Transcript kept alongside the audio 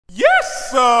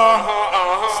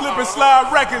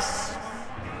SlipNSlide records.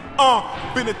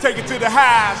 Finna take it to the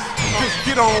highs. Just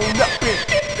get on up and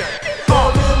get that.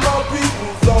 All of my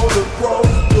peoples all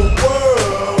across the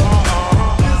world.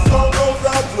 This song goes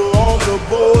out to all the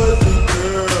boys and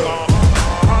girls.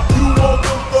 You want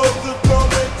them thugs to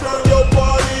come and turn your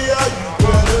body out, you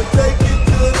better take it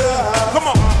to the house. Come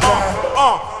on,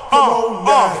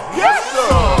 Yes, sir.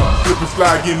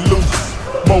 SlipNSlide getting loose.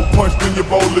 More punch than your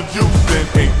bowl of juice. And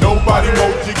ain't nobody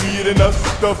more jiggy than us.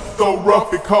 Stuff so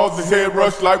rough it causes head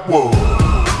rush like whoa.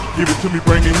 Give it to me,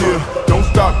 bring it here. Don't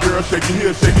stop, girl, shake it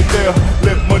here, shake it there.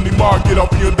 Let Money Mark get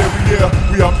off your every year.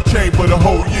 We off the chain for the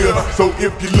whole year. So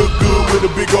if you look good with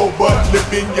a big old butt, live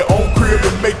in your own crib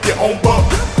and make your own buck.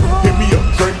 Hit me up,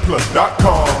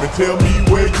 trainplus.com and tell me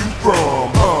where you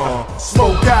from.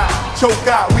 Smoke out, choke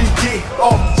out, we get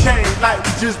off the chain like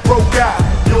we just broke out.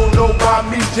 You don't know about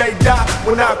me, J-Dot.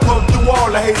 When I come through,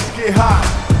 all the haters get hot.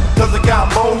 Cause I got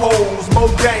more hoes,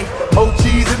 more gang, more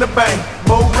cheese in the bank,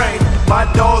 more rain. My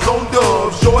dogs on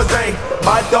dubs, yours ain't.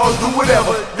 My dogs do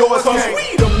whatever, yours Cause can't.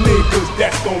 we them niggas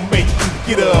that's gon' make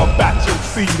you get up out your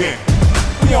seat and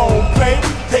we don't play,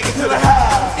 we Take it to the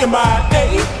house,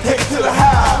 MIA, take it to the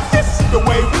house. this is the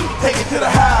way we Take it to the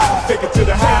house, take it to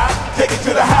the house. take it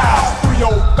to the house.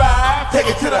 305, Take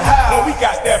it to the house, well we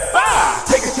got that vibe.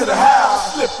 take it to the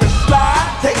house.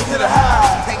 SlipNSlide, Take it to the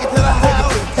house, take it to the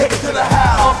house, take it to the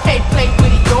house. Okay, play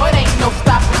with it, yo, it ain't no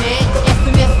stopping it.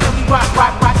 SNS, when we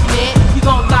rockin' it. We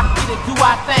gon' lock it and do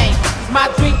our thing. It's my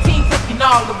dream team taking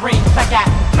all the rings. I got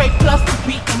Trey Plus to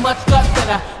beat and much guts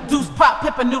and a deuce pop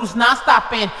pepper noodles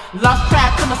non-stopping. Lost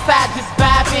track to my side, just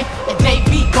vibing. And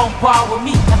JV gon' ball with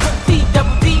me. Now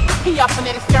T-double-D, he off on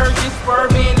that excursion,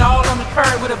 swerving all on the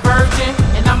curb with a virgin.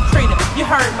 And I'm Trina, you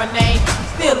heard my name. I'm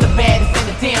still the baddest and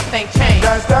the damn thing changed.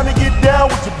 Now it's time to get down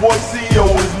with your boy CEO.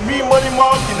 It's me, Money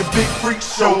Mark, in the Big Freak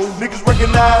Show. Niggas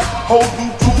recognize, hold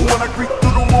you too when I creep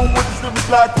through the room with the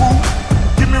SlipNSlide crew.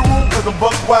 Give me room cause I'm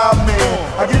Buck Wild Man.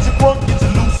 I get you drunk, get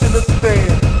you loose in the stand.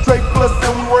 Trey Plus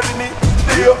and we running it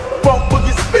still. Funk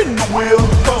boogie, spin the wheel.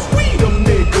 cause we them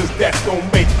niggas that's gon'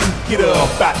 make you get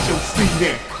up out your seat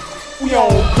and we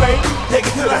don't play, we Take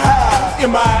it to the house,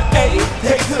 MIA,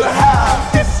 take it to the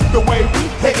house. this is the way we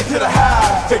Take it to the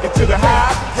house, take it to the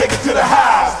house. take it to the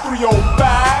house. 305,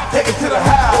 Take it to the well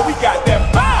house, we got that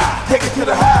vibe. take it to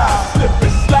the house.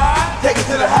 SlipNSlide, Take it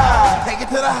to the house, take it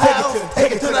to the house,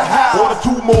 take it to the house. Order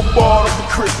 2 more bottles of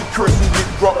Chris and get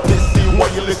drunk pissy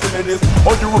while you listen to this.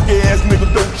 All you rookie ass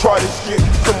niggas don't try this shit.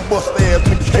 Some bust ass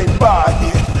niggas can't buy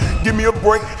it. Give me a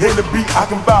break, and the beat I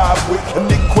can vibe with. A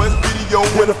Nick Quest video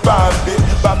with a 5-bit.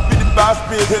 About 55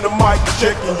 spins and a mic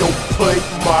check and yo play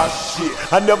my shit.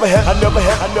 I never had